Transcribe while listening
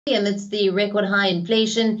Amidst the record high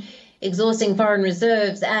inflation, exhausting foreign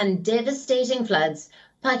reserves and devastating floods,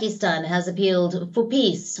 Pakistan has appealed for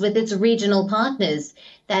peace with its regional partners.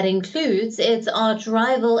 That includes its arch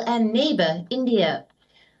rival and neighbor, India.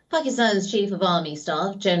 Pakistan's Chief of Army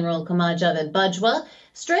Staff, General Gen Bajwa,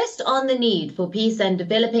 stressed on the need for peace and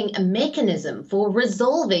developing a mechanism for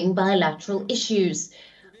resolving bilateral issues.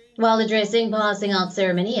 While addressing passing out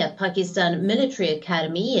ceremony at Pakistan Military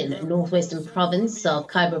Academy in northwestern province of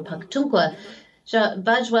Khyber Pakhtunkhwa,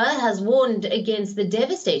 Bajwa has warned against the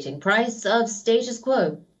devastating price of status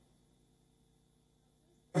quo.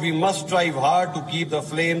 We must strive hard to keep the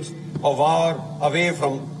flames of war away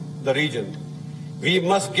from the region. We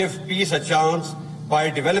must give peace a chance by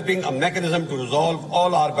developing a mechanism to resolve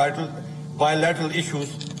all our bilateral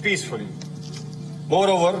issues peacefully.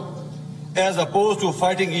 Moreover, as opposed to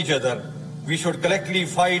fighting each other, we should collectively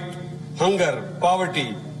fight hunger,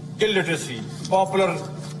 poverty, illiteracy,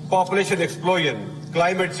 population explosion,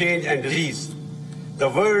 climate change and disease. The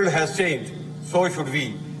world has changed, so should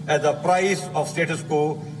we, as the price of status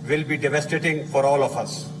quo will be devastating for all of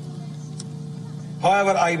us.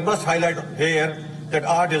 However, I must highlight here that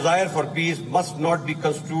our desire for peace must not be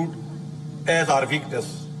construed as our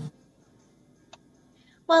weakness.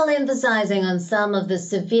 While emphasizing on some of the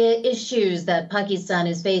severe issues that Pakistan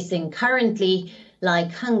is facing currently,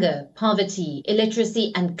 like hunger, poverty,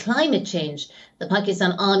 illiteracy and climate change, the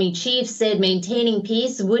Pakistan Army Chief said maintaining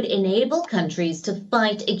peace would enable countries to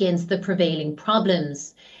fight against the prevailing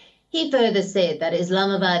problems. He further said that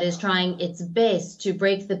Islamabad is trying its best to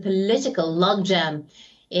break the political logjam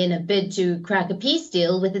in a bid to crack a peace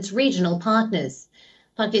deal with its regional partners.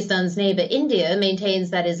 Pakistan's neighbor India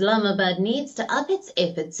maintains that Islamabad needs to up its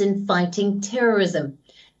efforts in fighting terrorism.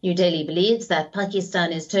 New Delhi believes that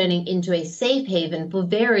Pakistan is turning into a safe haven for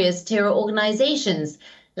various terror organizations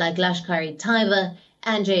like Lashkar-e-Taiba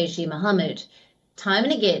and Jaish-e-Mohammed. Time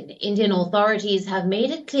and again, Indian authorities have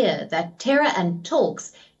made it clear that terror and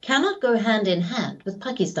talks cannot go hand in hand with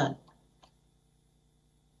Pakistan.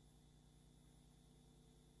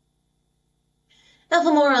 Now,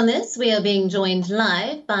 for more on this, we are being joined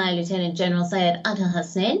live by Lieutenant General Syed Ata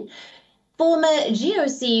Hasnain, former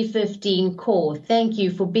GOC 15 Corps. Thank you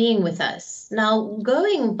for being with us. Now,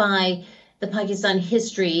 going by the Pakistan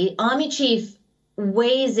history, Army Chief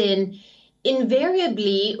weighs in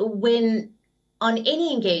invariably when on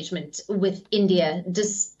any engagement with India,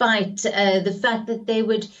 despite the fact that they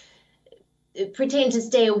would pretend to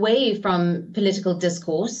stay away from political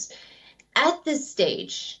discourse. At this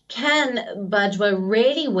stage, can Bajwa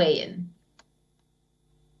really weigh in?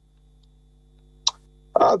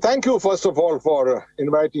 Thank you, first of all, for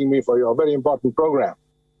inviting me for your very important program.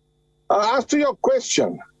 As to your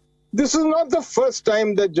question, this is not the first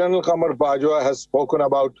time that General Qamar Bajwa has spoken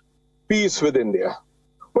about peace with India.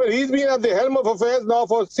 Well, he's been at the helm of affairs now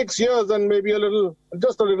for 6 years and maybe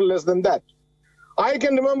just a little less than that. I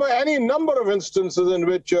can remember any number of instances in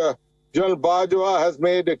which General Bajwa has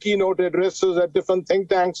made keynote addresses at different think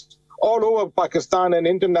tanks all over Pakistan and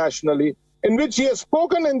internationally, in which he has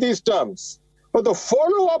spoken in these terms. But the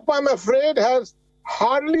follow-up, I'm afraid, has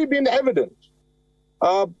hardly been evident.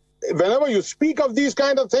 Whenever you speak of these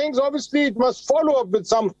kind of things, obviously it must follow up with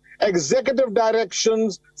some executive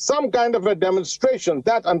directions, some kind of a demonstration.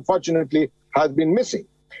 That, unfortunately, has been missing.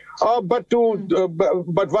 But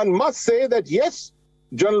one must say that, yes,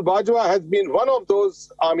 General Bajwa has been one of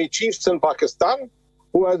those army chiefs in Pakistan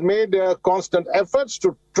who has made constant efforts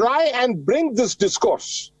to try and bring this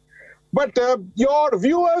discourse. But your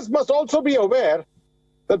viewers must also be aware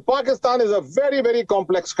that Pakistan is a very, very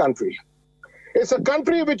complex country. It's a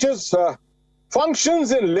country which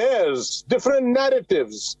functions in layers, different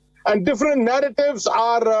narratives, and different narratives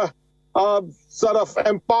are sort of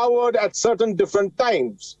empowered at certain different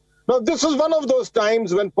times. Now, this is one of those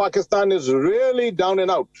times when Pakistan is really down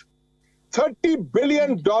and out. $30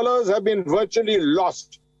 billion have been virtually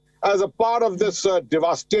lost as a part of this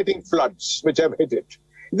devastating floods which have hit it.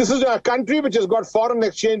 This is a country which has got foreign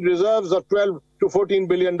exchange reserves of $12 to $14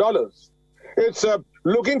 billion. It's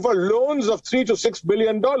looking for loans of $3 to $6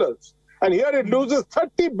 billion. And here it loses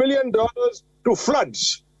 $30 billion to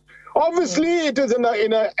floods. Obviously, it is in an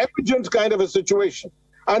emergent kind of a situation.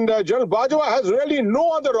 And General Bajwa has really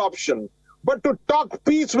no other option but to talk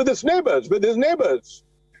peace with his neighbors.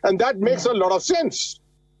 And that makes a lot of sense.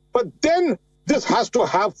 But then this has to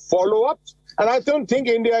have follow-ups. And I don't think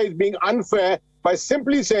India is being unfair by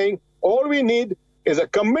simply saying all we need is a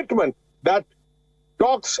commitment that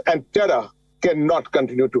talks and terror cannot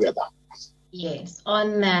continue together. Yes,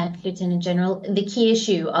 on that, Lieutenant General, the key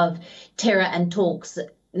issue of terror and talks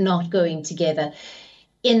not going together.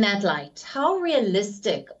 In that light, how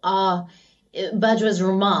realistic are Bajwa's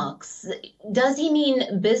remarks? Does he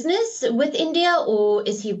mean business with India, or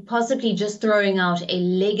is he possibly just throwing out a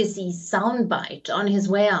legacy soundbite on his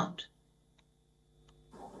way out?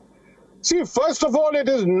 See, first of all, it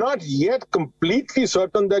is not yet completely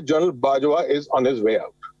certain that General Bajwa is on his way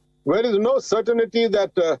out. There is no certainty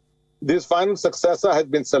that this final successor has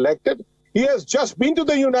been selected. He has just been to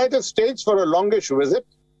the United States for a longish visit.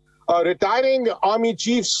 Retiring army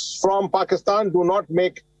chiefs from Pakistan do not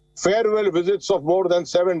make farewell visits of more than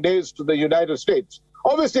 7 days to the United States.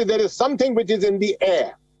 Obviously, there is something which is in the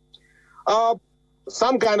air.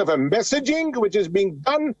 Some kind of a messaging which is being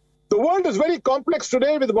done. The world is very complex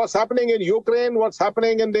today with what's happening in Ukraine, what's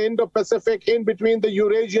happening in the Indo-Pacific, in between the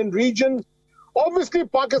Eurasian region. Obviously,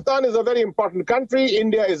 Pakistan is a very important country.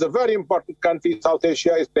 India is a very important country. South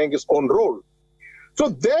Asia is playing its own role. So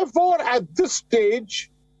therefore, at this stage,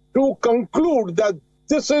 to conclude that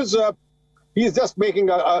this is, he's just making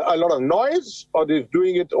a lot of noise, or he's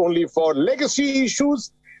doing it only for legacy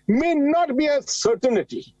issues, may not be a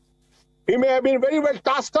certainty. He may have been very well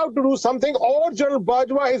tasked out to do something, or General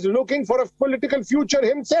Bajwa is looking for a political future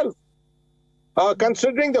himself.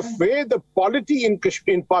 Considering the way the polity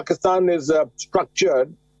in Pakistan is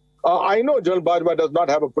structured, I know General Bajwa does not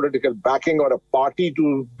have a political backing or a party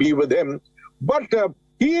to be with him, but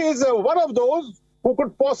he is one of those who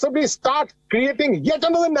could possibly start creating yet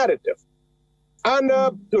another narrative and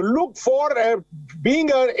to look for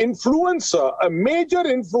being an influencer, a major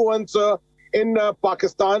influencer in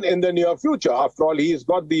Pakistan in the near future. After all, he's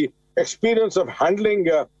got the experience of handling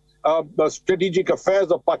the strategic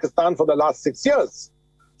affairs of Pakistan for the last 6 years.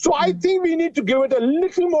 So I think we need to give it a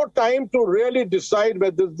little more time to really decide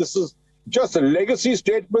whether this is just a legacy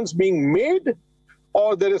statements being made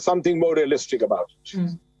or there is something more realistic about it.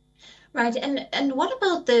 Mm. Right. And what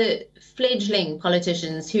about the fledgling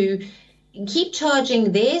politicians who keep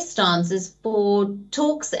charging their stances for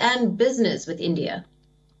talks and business with India?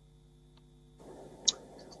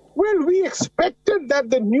 Well, we expected that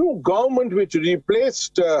the new government which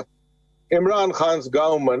replaced Imran Khan's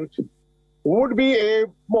government would be a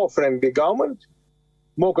more friendly government,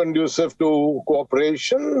 more conducive to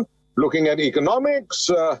cooperation, looking at economics,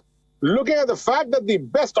 looking at the fact that the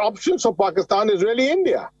best option for Pakistan is really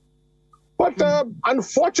India. But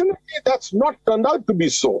unfortunately, that's not turned out to be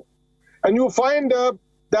so. And you find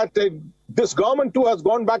that this government too has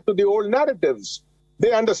gone back to the old narratives.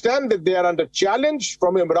 They understand that they are under challenge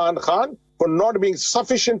from Imran Khan for not being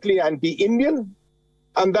sufficiently anti-Indian,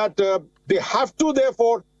 and that they have to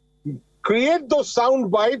therefore create those sound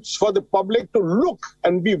bites for the public to look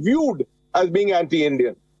and be viewed as being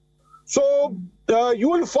anti-Indian. So you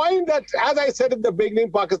will find that, as I said at the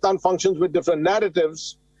beginning, Pakistan functions with different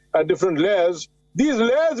narratives, different layers. These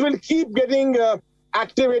layers will keep getting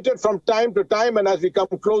activated from time to time, and as we come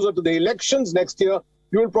closer to the elections next year,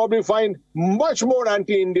 you will probably find much more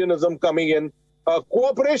anti-Indianism coming in.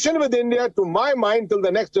 Cooperation with India, to my mind, till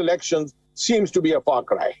the next elections, seems to be a far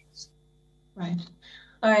cry. Right.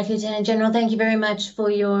 All right, Lieutenant General, thank you very much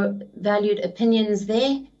for your valued opinions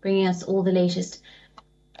there, bringing us all the latest.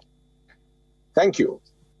 Thank you.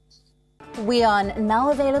 WION,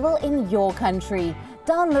 now available in your country.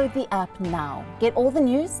 Download the app now. Get all the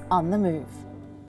news on the move.